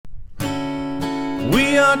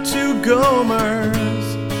We are two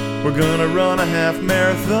Gomers. We're gonna run a half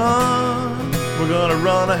marathon. We're gonna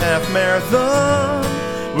run a half marathon.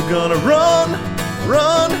 We're gonna run,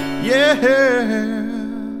 yeah.